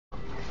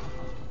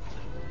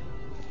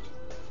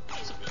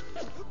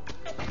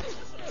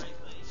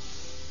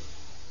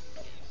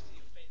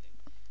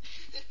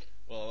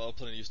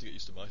to get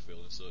used to my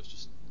feeling, so it's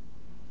just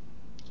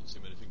doesn't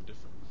seem anything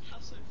different. How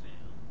so fair?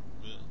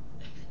 Yeah.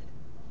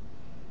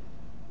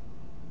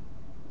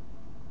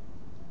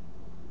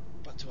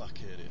 Back to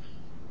Arcadia.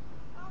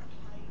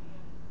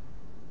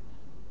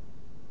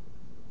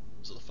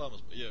 So the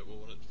farmers, yeah, well,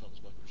 one at the farmers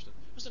market.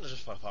 Wasn't it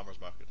just for a farmers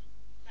market?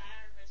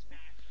 Farmers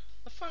market.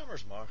 The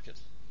farmers market.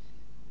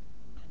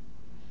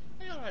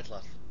 Are you alright,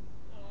 lad?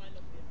 Oh, I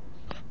love the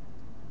Irish.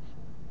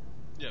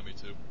 Yeah, me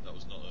too. That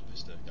was not a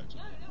piss take,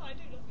 actually. No, I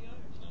do love the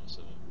Irish. No,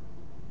 so.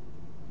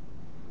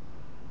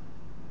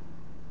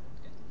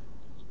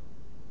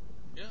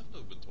 Yeah, I've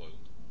never been to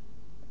Ireland.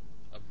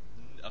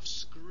 I've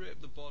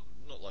scraped the border,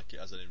 not like it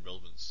has any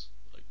relevance,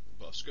 like,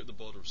 but I've scraped the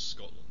border of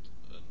Scotland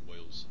and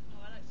Wales. Oh,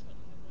 I like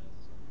Scotland and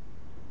Wales.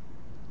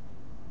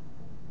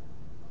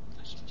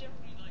 I just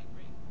generally like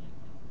Britain.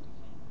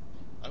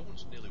 I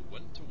once nearly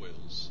went to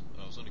Wales.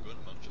 I was only going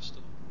to Manchester.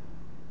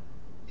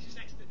 It's just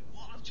next to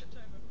what I've tripped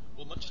over.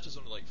 Well, Manchester's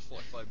only like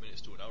 45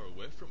 minutes to an hour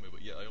away from me,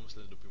 but yeah, I almost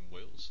ended up in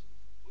Wales.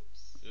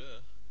 Oops.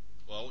 Yeah.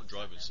 Well, I wasn't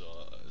driving, so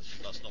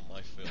that's not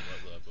my fail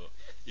right there, but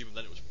even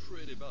then it was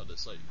pretty bad.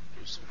 It's like, it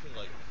was something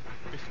like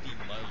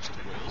 15 miles to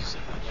Wales,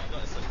 something like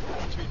that. It's like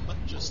between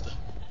Manchester.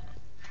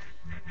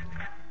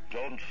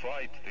 Don't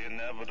fight the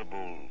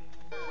inevitable.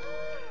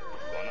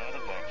 Run out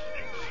of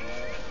oxygen soon.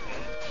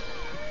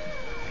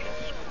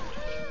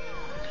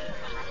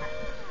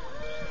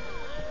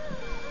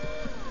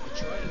 We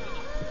tried it, didn't we?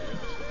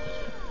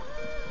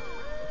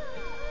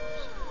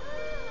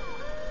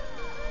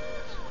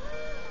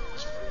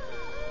 It's free.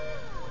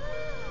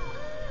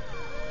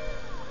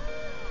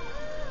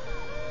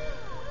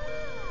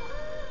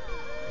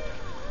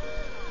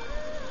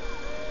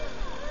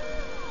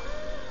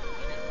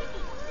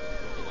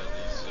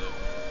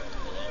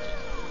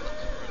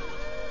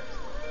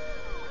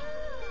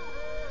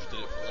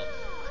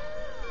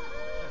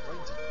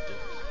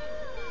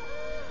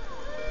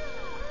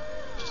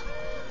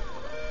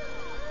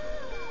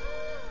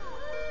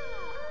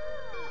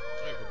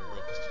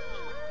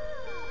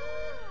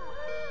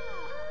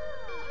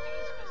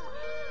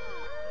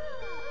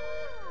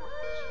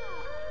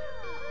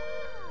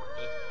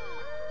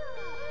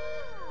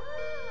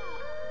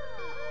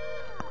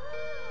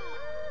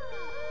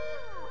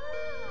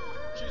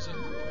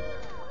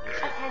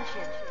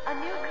 Attention, a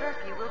new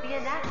curfew will be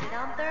enacted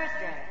on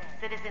Thursday.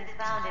 Citizens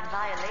found in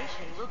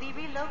violation will be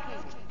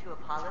relocated to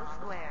Apollo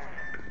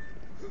Square.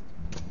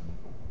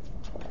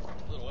 I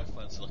don't know, I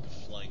fancy like a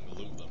flying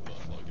loot then, but I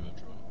thought I'd give it a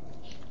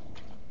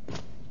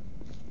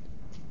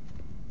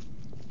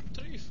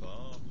try. Tree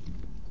farm.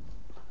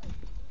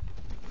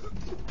 I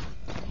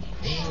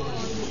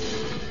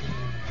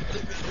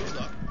didn't mean to do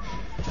that.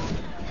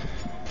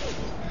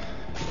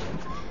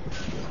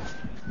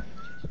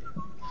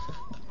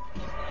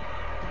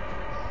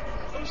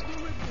 I was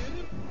nowhere near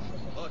him.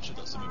 Oh, actually,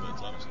 that's the better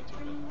time it's going to be.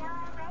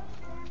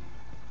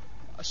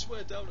 I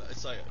swear down,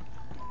 it's like,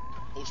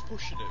 I was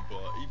pushing it,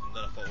 but even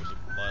then I thought I was a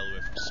mile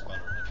away from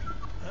spattering it.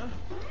 Huh?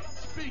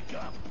 Speak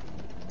up.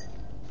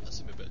 That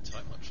seemed a bit of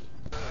time, actually.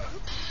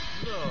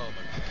 No,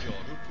 my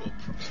god, who put a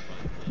props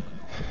right there?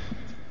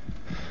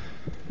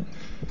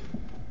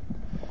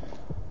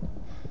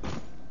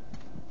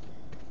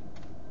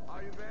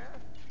 Are you there?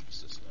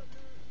 What's this now?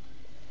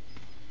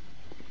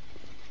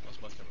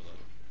 What's my camera there?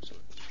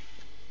 Sorry.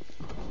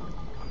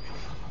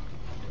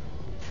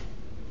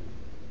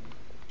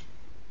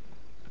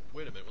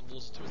 Wait a minute, when the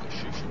lost two is like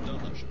shoot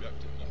down, that should be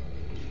active now.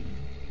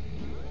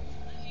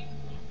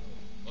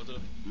 Oh, did I?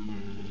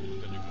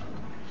 Can you?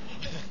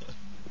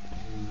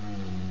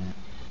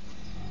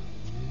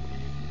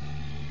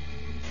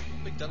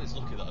 Big Daddy's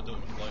lucky that I don't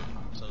want to fight him,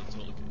 so I'm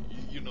totally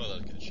you know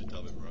that I can shit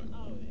out of him, right?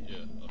 Oh, yeah.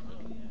 Yeah, okay.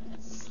 Oh, yeah.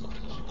 As long as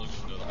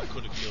you know that I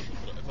could have killed him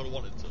if I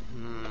wanted to.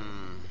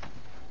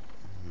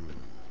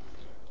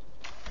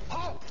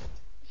 Halt!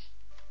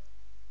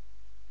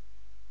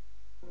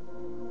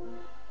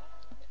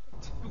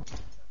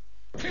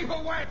 Keep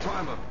away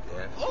from him!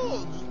 Yeah.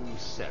 Oh!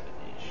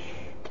 7-ish.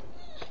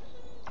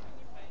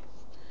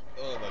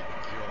 Oh my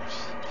gosh.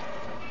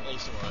 Oh,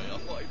 listen, right, I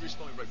thought he'd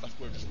respawn me right back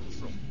where he just come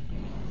from.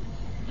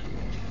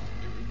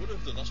 It would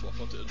have done, that's what I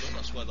thought it had done,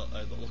 that's why I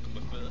had that look on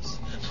my face.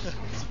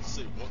 To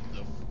see what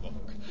the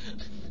fuck.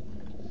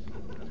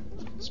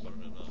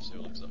 Sparring it now, see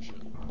how likes that shit.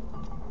 Let's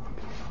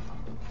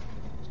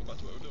go back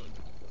to what we're doing.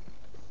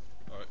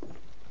 Alright.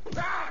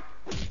 Ah!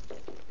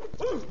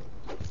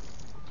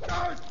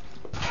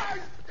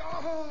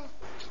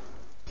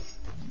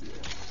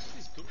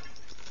 He's good.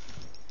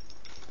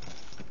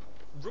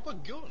 Rubber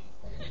gun?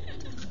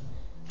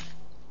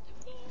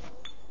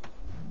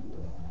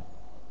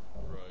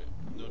 Right,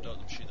 no doubt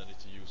the machine I need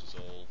to use is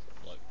all,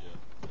 like, yeah,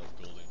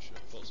 like gold and shit.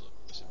 What's it?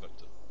 Missing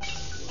vector.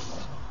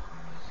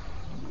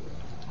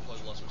 Deploy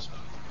the laser smack.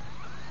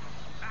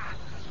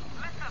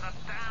 Listen to the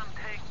damn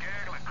thing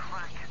gurgling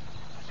crack.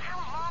 How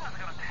long is it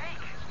going to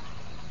take?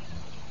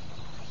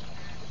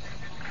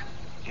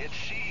 It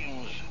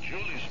seems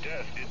Julie's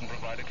death didn't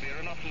provide a clear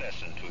enough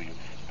lesson to you.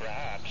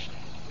 Perhaps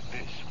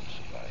this will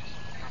suffice.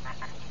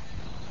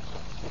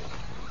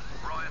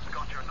 Ryan's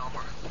got your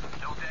number.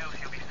 No doubt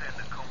he'll be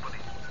sending company.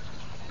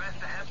 Best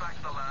to head back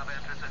to the lab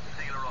entrance and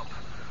seal her up.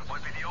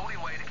 Might be the only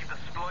way to keep the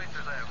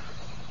splicers out.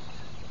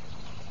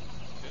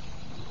 Okay.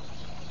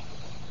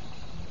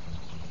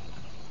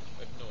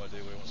 I have no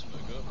idea where he wants me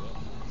to go, but...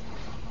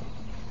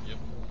 Yep.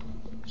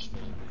 Just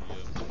follow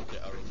the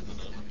arrow to the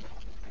north.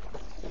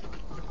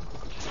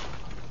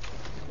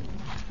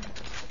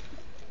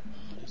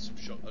 I need some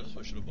shot. I just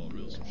wish I should have bought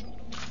some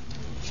shotgun.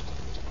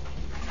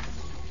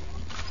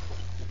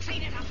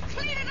 Clean it up!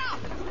 Clean it up!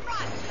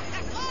 Run!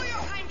 That's all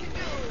your time can do!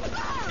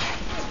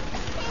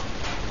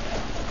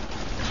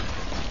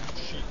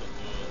 Shit,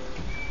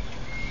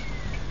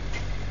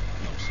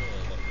 I'm so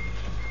like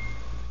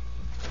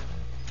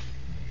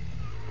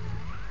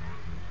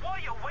What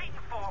are you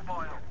waiting for,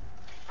 Boyle?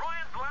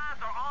 Ryan's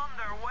lads are on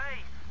their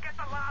way. Get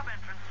the lab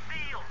entrance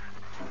sealed.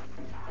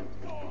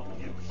 Oh,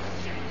 you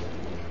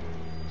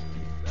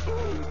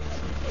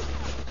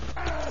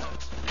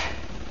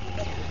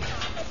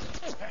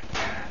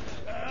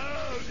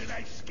Oh, did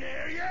I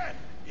scare you?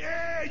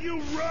 Yeah, you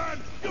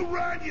run,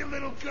 you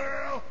little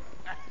girl.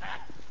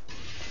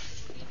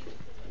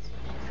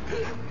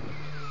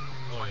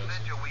 Oh yes.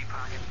 Send your wee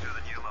package through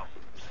the pneumo.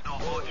 Not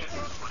much,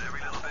 but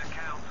every little bit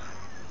counts.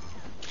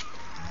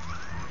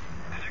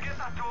 Did you get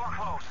that door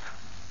closed?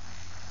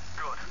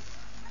 Good.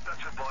 That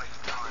should buy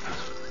some time.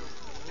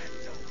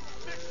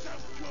 This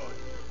sounds good.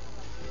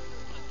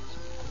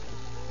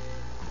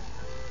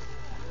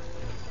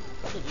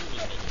 The room is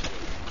not good.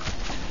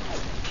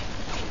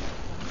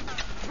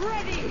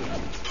 Ready!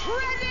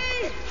 Ready!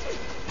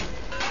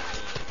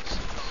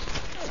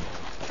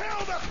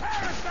 Kill the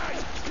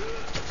parasite!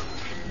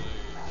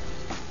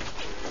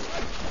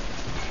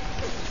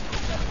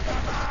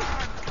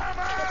 Come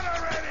on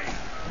already!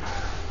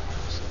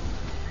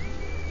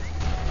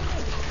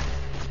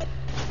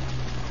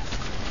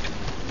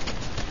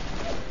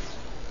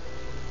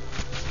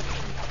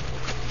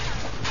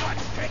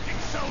 What's taking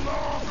so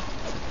long?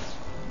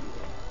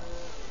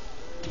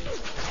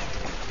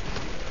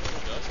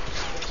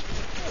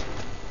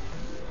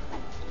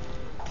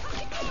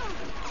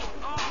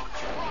 Oh,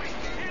 Christ!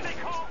 Here they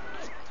come!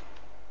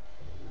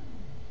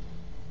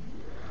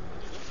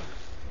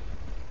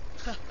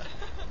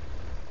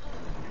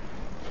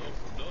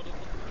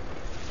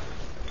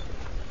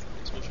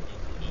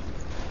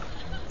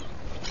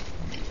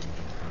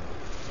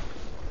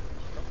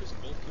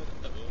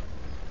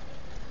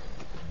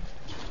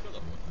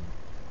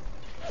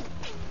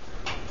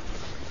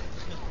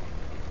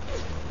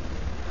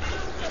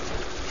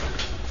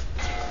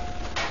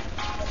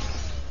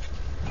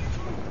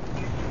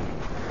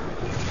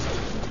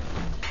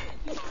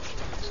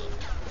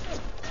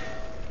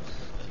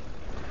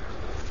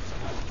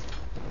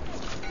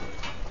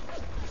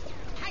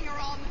 Hang her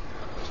on!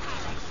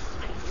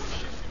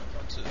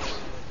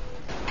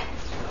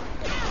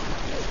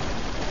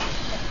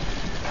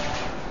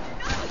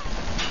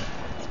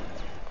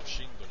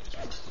 Machine gun is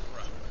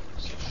crap.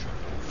 It's a shot.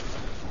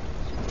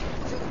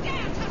 You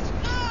dare touch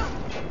her!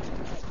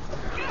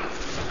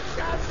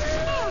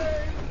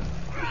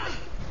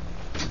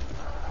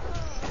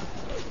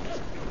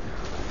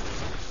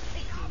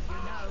 They think you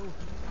know.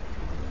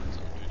 It's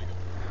not really good.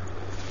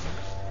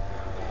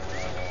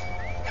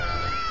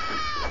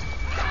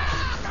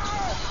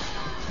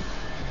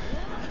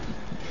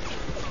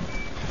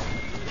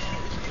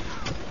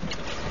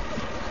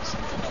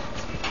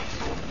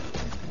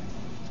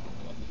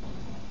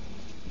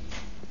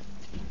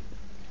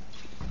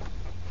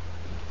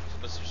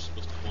 Unless you're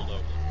supposed to hold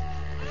out.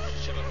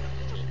 Shut up.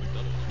 Control Big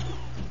Daddy.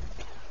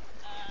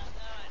 No,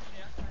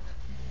 actually, I kind of...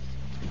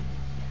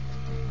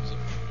 Is it?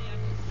 Yeah,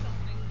 because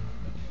something...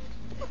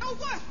 You're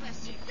worthless!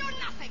 You're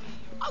nothing!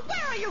 Oh,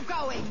 where are you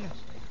going?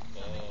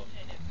 Oh.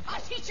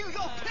 I'll teach you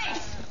your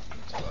place!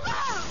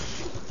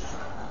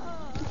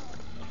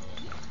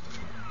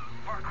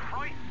 For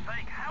Christ's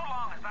sake, how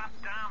long is that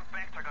damn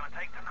vector gonna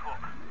take to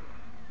cook?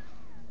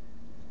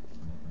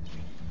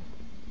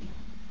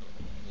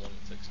 How long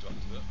it takes to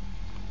activate.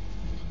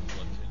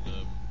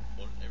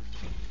 Like in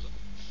everything that comes up.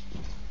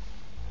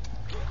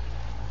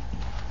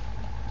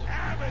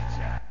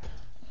 Amateur!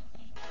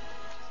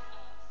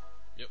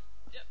 Yep.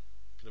 Yep.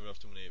 Can never have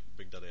too many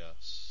Big Daddy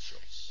ass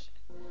shots.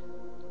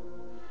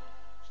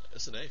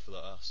 It's an A for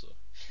that ass though.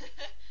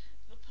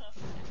 The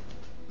perfect.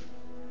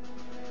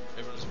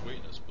 Everyone has a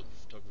weakness, but the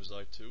photographer's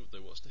eye too. They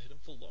want us to hit him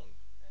for long.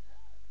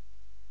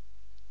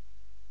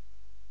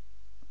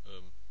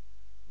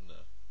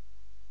 Nah.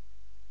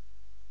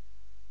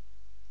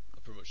 I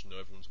pretty much know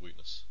everyone's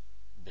weakness.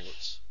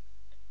 Bullets.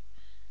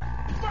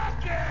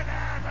 Fucking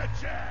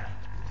amateur!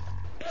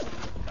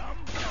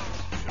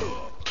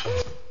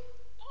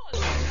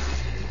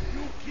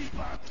 You keep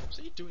up. What's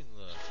he doing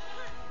there?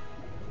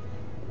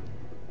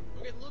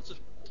 I'm getting loads of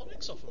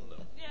tonics off him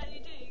now. Yeah, you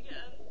do. You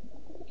get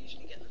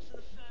usually get them for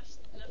the first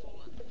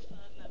level and the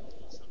third level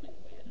for something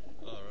weird.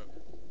 Alright.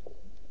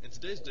 In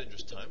today's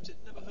dangerous times, it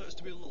never hurts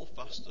to be a little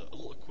faster, a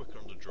little quicker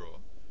on the draw.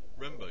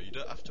 Remember, you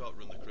don't have to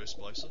outrun the Cray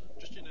Splicer,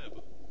 just your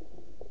neighbour.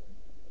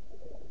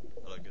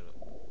 I don't get it.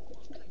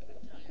 What's click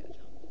the target at the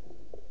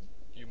top?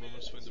 You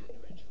moments swing the...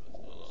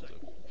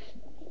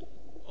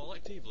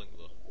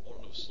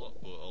 slot,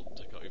 but